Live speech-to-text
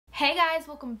Hey guys,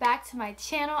 welcome back to my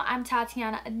channel. I'm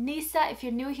Tatiana Anissa. If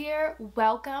you're new here,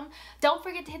 welcome. Don't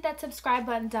forget to hit that subscribe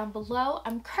button down below.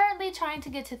 I'm currently trying to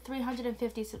get to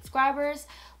 350 subscribers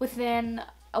within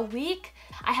a week.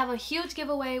 I have a huge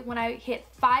giveaway when I hit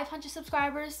 500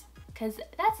 subscribers because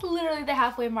that's literally the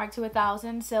halfway mark to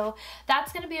 1,000. So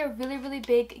that's going to be a really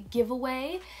big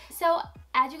giveaway. So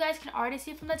as you guys can already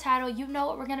see from the title, you know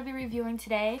what we're going to be reviewing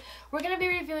today. We're going to be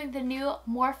reviewing the new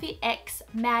Morphe X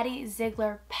Maddie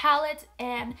Ziegler palette,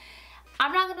 and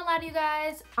I'm not going to lie to you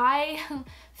guys, I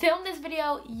filmed this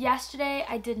video yesterday.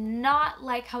 I did not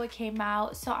like how it came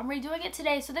out, so I'm redoing it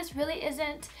today. So this really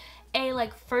isn't a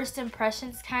like first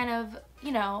impressions kind of,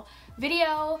 you know,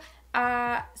 video.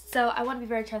 So I want to be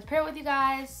very transparent with you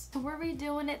guys. So we're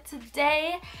redoing it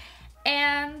today,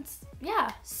 and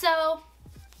yeah, so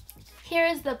here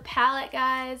is the palette,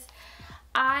 guys.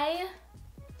 I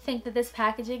think that this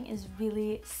packaging is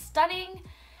really stunning.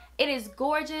 It is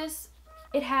gorgeous.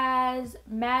 It has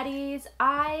Maddie's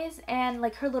eyes and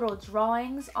like her little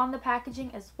drawings on the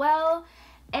packaging as well.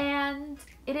 And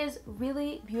it is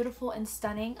really beautiful and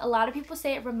stunning. A lot of people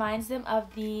say it reminds them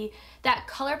of that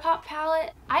ColourPop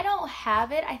palette. I don't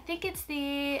have it. I think it's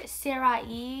the Sarah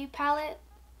E palette.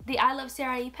 The I Love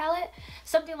Sarah E palette,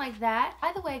 something like that.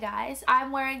 By the way, guys,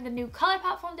 I'm wearing the new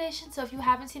ColourPop foundation, so if you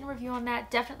haven't seen a review on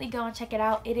that, definitely go and check it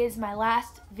out. It is my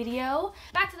last video.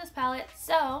 Back to this palette.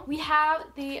 So we have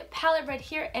the palette right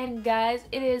here, and guys,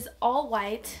 it is all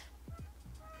white.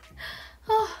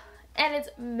 Oh, and it's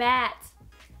matte.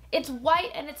 It's white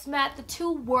and it's matte, the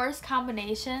two worst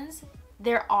combinations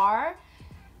there are.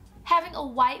 Having a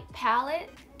white palette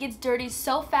gets dirty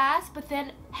so fast, but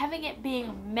then having it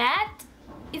being matte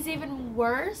is even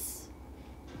worse.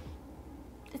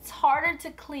 It's harder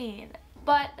to clean,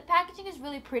 but the packaging is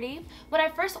really pretty. When I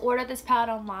first ordered this palette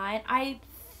online, I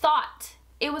thought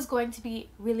it was going to be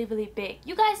really big.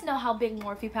 You guys know how big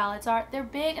Morphe palettes are. They're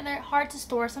big and they're hard to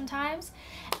store sometimes.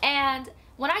 And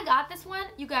when I got this one,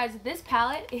 you guys, this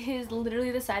palette is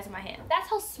literally the size of my hand. That's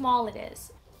how small it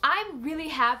is. I'm really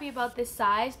happy about this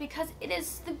size because it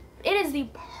is the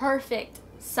perfect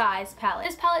size palette.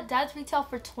 This palette does retail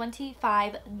for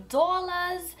 $25,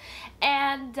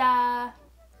 and I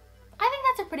think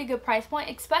that's a pretty good price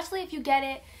point, especially if you get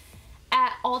it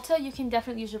at Ulta. You can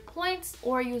definitely use your points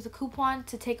or use a coupon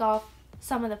to take off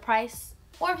some of the price,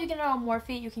 or if you get it on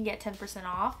Morphe, you can get 10%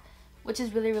 off, which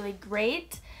is really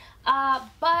great.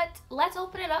 But let's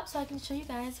open it up so I can show you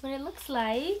guys what it looks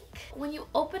like. When you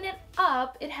open it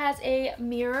up, it has a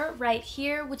mirror right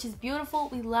here, which is beautiful.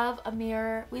 We love a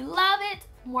mirror. We love it.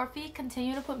 Morphe,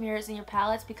 continue to put mirrors in your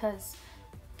palettes because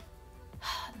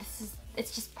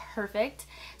it's just perfect.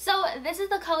 So this is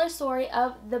the color story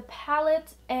of the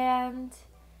palette, and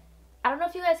I don't know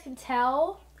if you guys can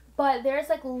tell, but there's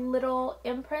like little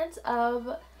imprints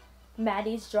of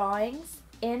Maddie's drawings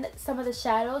in some of the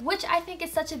shadows, which I think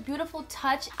is such a beautiful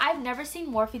touch. I've never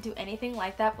seen Morphe do anything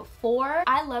like that before.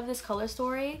 I love this color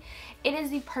story. It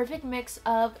is the perfect mix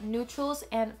of neutrals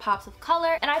and pops of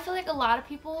color, and I feel like a lot of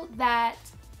people that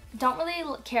don't really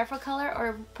care for color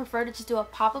or prefer to just do a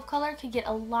pop of color can get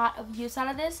a lot of use out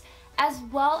of this, as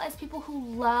well as people who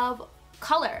love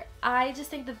color. I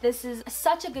just think that this is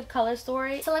such a good color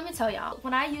story. So let me tell y'all,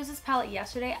 when I used this palette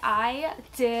yesterday, I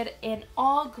did an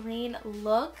all green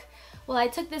look. Well, I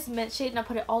took this mint shade and I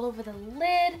put it all over the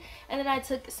lid, and then I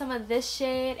took some of this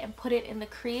shade and put it in the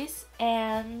crease,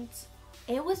 and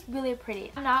it was really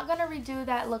pretty. I'm not gonna redo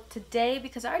that look today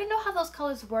because I already know how those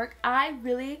colors work. I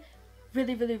really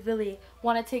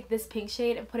want to take this pink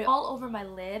shade and put it all over my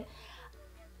lid.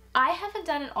 I haven't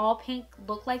done an all pink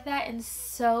look like that in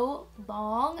so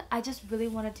long. I just really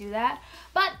want to do that.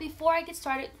 But before I get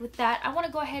started with that, I want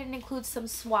to go ahead and include some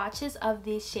swatches of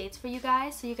these shades for you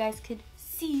guys so you guys could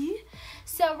see.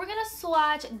 So we're gonna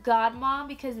swatch God Mom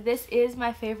because this is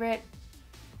my favorite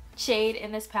shade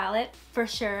in this palette for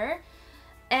sure,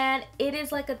 and it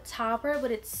is like a topper,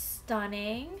 but it's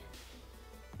stunning.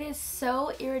 It is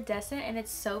so iridescent and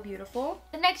it's so beautiful.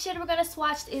 The next shade we're gonna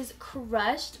swatch is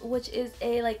Crushed, which is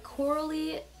a like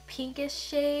corally pinkish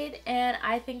shade, and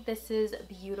I think this is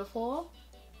beautiful.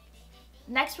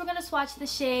 Next, we're gonna swatch the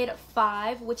shade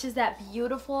 5, which is that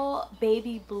beautiful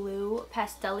baby blue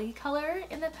pastel-y color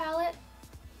in the palette.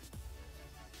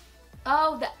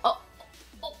 Oh,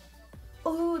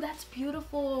 that's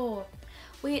beautiful.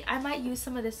 Wait, I might use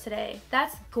some of this today.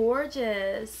 That's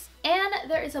gorgeous. And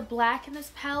there is a black in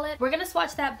this palette. We're gonna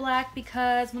swatch that black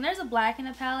because when there's a black in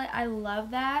a palette, I love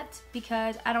that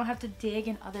because I don't have to dig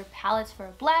in other palettes for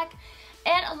a black.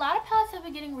 And a lot of palettes I've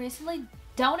been getting recently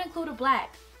don't include a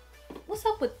black. What's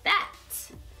up with that?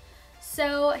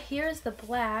 So here's the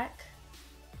black.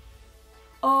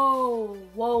 Oh,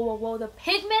 whoa, whoa, whoa. The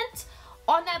pigment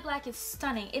on that black is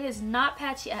stunning. It is not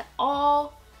patchy at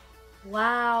all.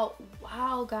 Wow.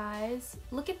 Wow, guys.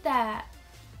 Look at that.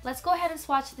 Let's go ahead and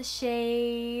swatch the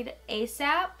shade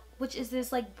ASAP, which is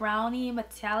this like brownie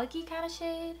metallic-y kind of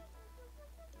shade.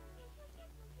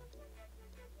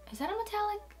 Is that a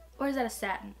metallic or is that a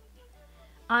satin?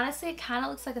 Honestly, it kind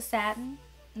of looks like a satin.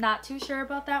 Not too sure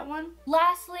about that one.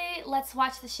 Lastly, let's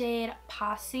swatch the shade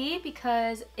Posse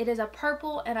because it is a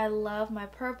purple and I love my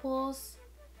purples.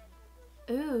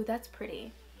 Ooh, that's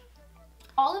pretty.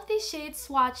 All of these shades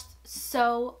swatched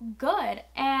so good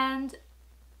and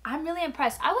I'm really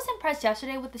impressed. I was impressed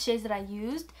yesterday with the shades that I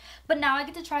used, but now I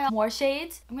get to try out more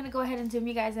shades. I'm going to go ahead and zoom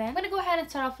you guys in. I'm going to go ahead and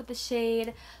start off with the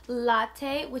shade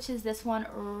Latte, which is this one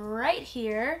right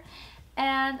here.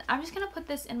 And I'm just going to put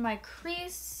this in my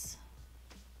crease.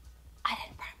 I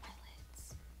didn't burn my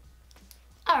lids.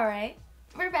 Alright,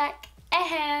 we're back.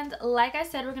 And like I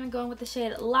said, we're going to go in with the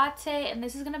shade Latte, and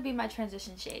this is going to be my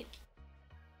transition shade.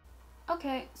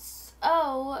 Okay,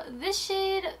 so this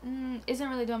shade isn't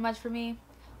really doing much for me.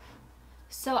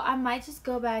 So I might just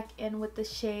go back in with the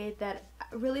shade that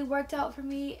really worked out for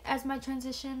me as my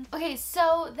transition. Okay,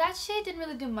 so that shade didn't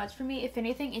really do much for me. If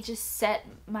anything, it just set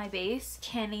my base.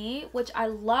 Kenny, which I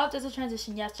loved as a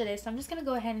transition yesterday. So I'm just going to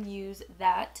go ahead and use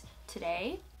that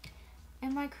today.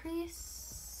 And my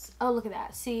crease. Oh, look at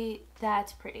that. See,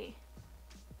 that's pretty.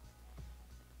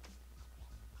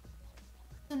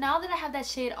 So now that I have that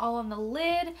shade all on the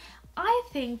lid, I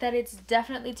think that it's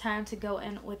definitely time to go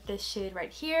in with this shade right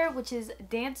here, which is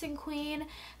Dancing Queen.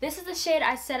 This is the shade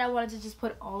I said I wanted to just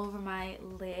put all over my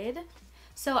lid.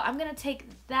 So I'm going to take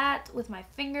that with my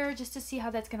finger just to see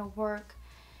how that's going to work.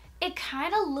 It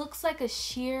kind of looks like a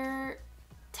sheer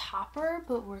topper,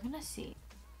 but we're going to see.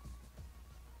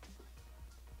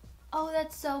 Oh,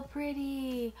 that's so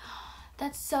pretty.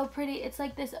 That's so pretty. It's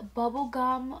like this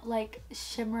bubblegum, like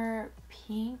shimmer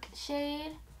pink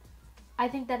shade. I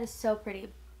think that is so pretty.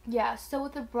 Yeah, so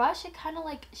with the brush, it kind of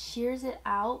like shears it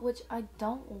out, which I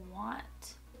don't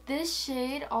want. This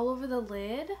shade all over the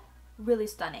lid, really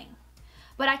stunning.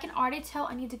 But I can already tell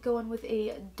I need to go in with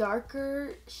a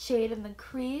darker shade in the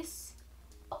crease.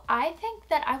 I think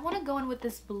that I want to go in with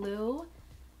this blue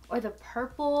or the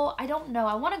purple. I don't know.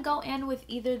 I want to go in with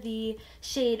either the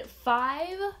shade 5,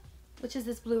 which is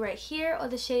this blue right here, or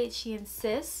the shade She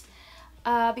Insists.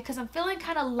 Because I'm feeling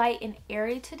kind of light and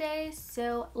airy today.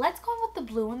 So let's go in with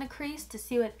the blue in the crease to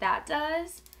see what that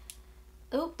does.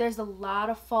 Oop, there's a lot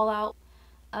of fallout.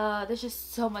 There's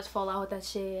just so much fallout with that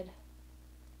shade.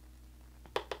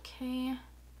 Okay.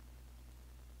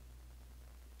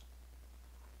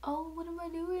 Oh, what am I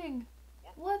doing?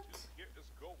 What?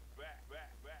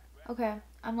 Okay,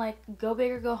 I'm like, go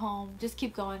big or go home. Just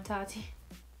keep going, Tati.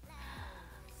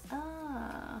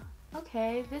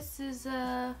 Okay, this is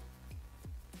a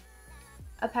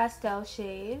pastel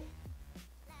shade,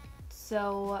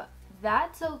 so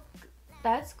that's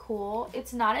cool.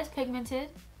 It's not as pigmented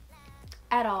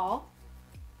at all,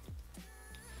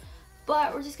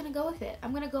 but we're just gonna go with it.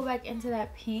 I'm gonna go back into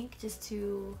that pink just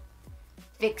to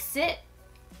fix it.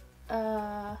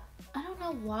 I don't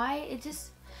know why, it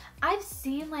just, I've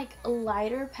seen like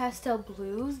lighter pastel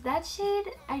blues. That shade,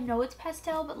 I know it's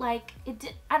pastel, but like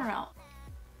I don't know.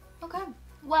 Okay,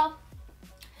 well,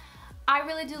 I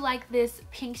really do like this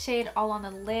pink shade all on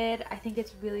the lid. I think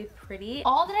it's really pretty.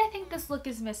 All that I think this look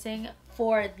is missing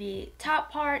for the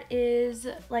top part is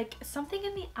like something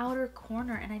in the outer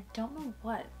corner, and I don't know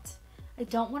what. I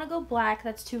don't want to go black,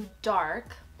 that's too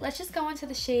dark. Let's just go into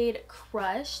the shade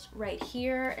Crushed right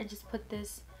here and just put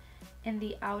this in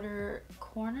the outer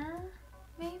corner,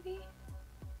 maybe?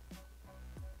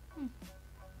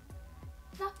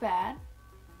 Not bad.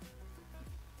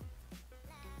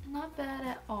 Not bad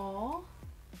at all.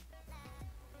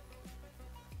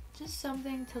 Just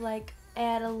something to like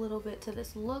add a little bit to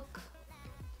this look.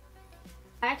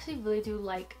 I actually really do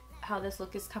like how this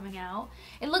look is coming out.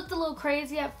 It looked a little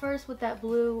crazy at first with that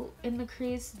blue in the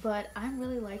crease, but I'm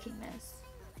really liking this.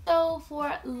 So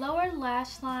for lower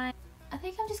lash line, I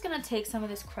think I'm just gonna take some of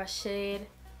this Crush shade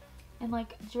and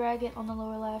like drag it on the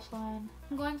lower lash line.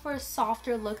 I'm going for a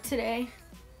softer look today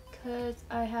because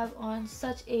I have on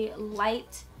such a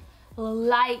light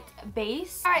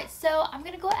base. Alright, so I'm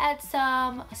gonna go add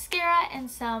some mascara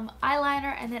and some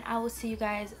eyeliner, and then I will see you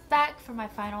guys back for my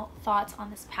final thoughts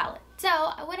on this palette. So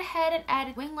I went ahead and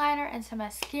added wing liner and some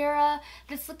mascara.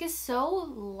 This look is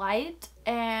so light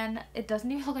and it doesn't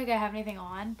even look like I have anything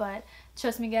on, but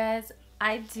trust me guys,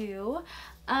 I do.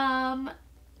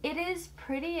 It is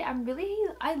pretty.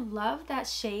 I love that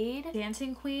shade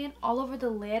Dancing Queen all over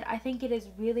the lid. I think it is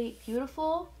really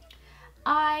beautiful.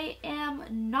 I am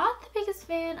not the biggest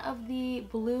fan of the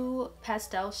blue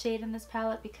pastel shade in this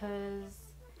palette because,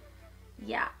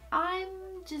 yeah, I'm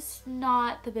just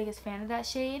not the biggest fan of that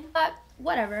shade. But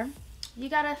whatever, you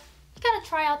gotta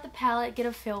try out the palette, get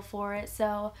a feel for it.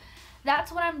 So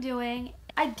that's what I'm doing.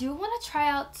 I do want to try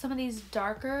out some of these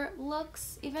darker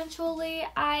looks eventually.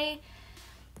 I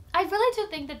really do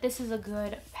think that this is a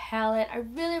good palette. I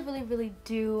really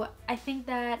do. I think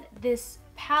that this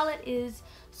palette is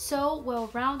so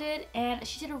well-rounded and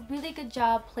she did a really good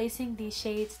job placing these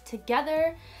shades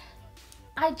together.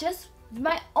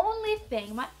 My only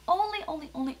thing, my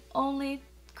only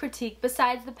critique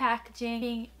besides the packaging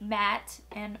being matte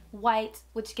and white,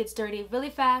 which gets dirty really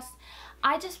fast,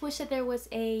 I just wish that there was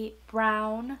a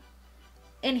brown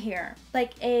in here,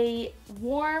 like a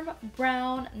warm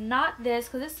brown, not this,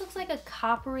 because this looks like a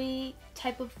coppery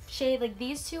type of shade. Like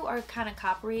these two are kind of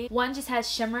coppery, one just has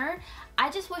shimmer.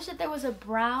 I just wish that there was a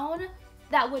brown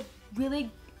that would really,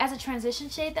 as a transition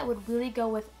shade, that would really go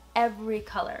with every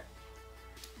color,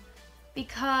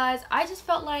 because I just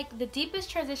felt like the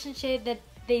deepest transition shade that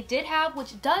they did have,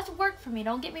 which does work for me,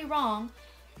 don't get me wrong,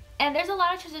 and there's a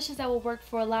lot of transitions that will work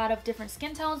for a lot of different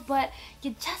skin tones, but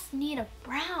you just need a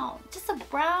brown, just a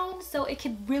brown, so it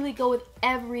can really go with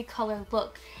every color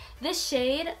look. This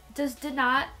shade did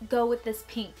not go with this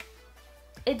pink.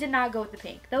 It did not go with the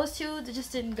pink. Those two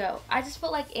just didn't go. I just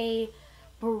felt like a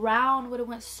brown would have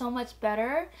went so much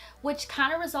better, which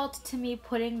kind of resulted to me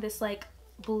putting this like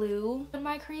blue in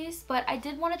my crease, but I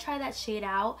did want to try that shade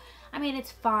out. I mean,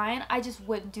 it's fine. I just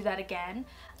wouldn't do that again.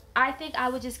 I think I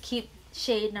would just keep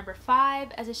shade number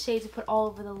 5 as a shade to put all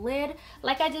over the lid,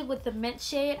 like I did with the mint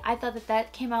shade. I thought that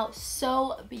that came out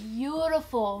so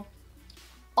beautiful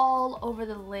all over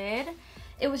the lid.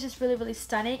 It was just really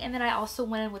stunning. And then I also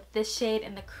went in with this shade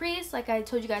in the crease, like I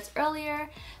told you guys earlier.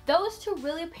 Those two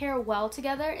really pair well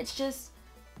together. It's just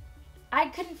I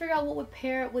couldn't figure out what would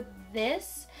pair with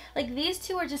this. Like these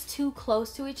two are just too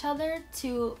close to each other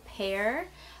to pair,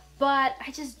 but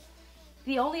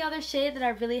the only other shade that I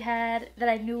really had that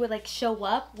I knew would like show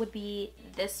up would be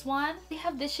this one. We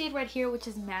have this shade right here, which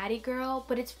is Maddie Girl,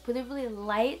 but it's really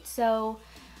light, so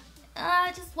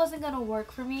it just wasn't gonna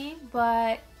work for me.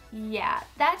 But yeah,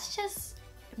 that's just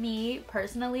me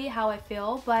personally, how I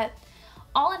feel. But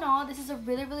all in all, this is a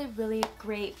really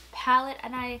great palette,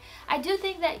 and I do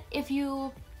think that if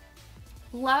you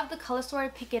love the color story,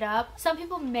 pick it up. Some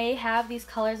people may have these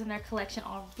colors in their collection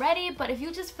already, but if you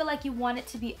just feel like you want it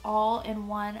to be all in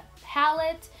one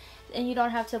palette and you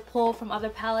don't have to pull from other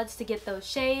palettes to get those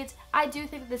shades, I do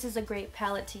think this is a great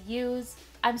palette to use.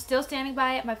 I'm still standing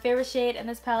by it. My favorite shade in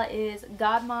this palette is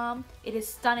God Mom. It is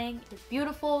stunning. It is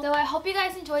beautiful. So I hope you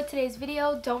guys enjoyed today's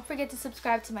video. Don't forget to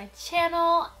subscribe to my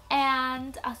channel,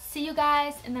 and I'll see you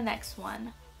guys in the next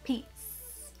one. Peace.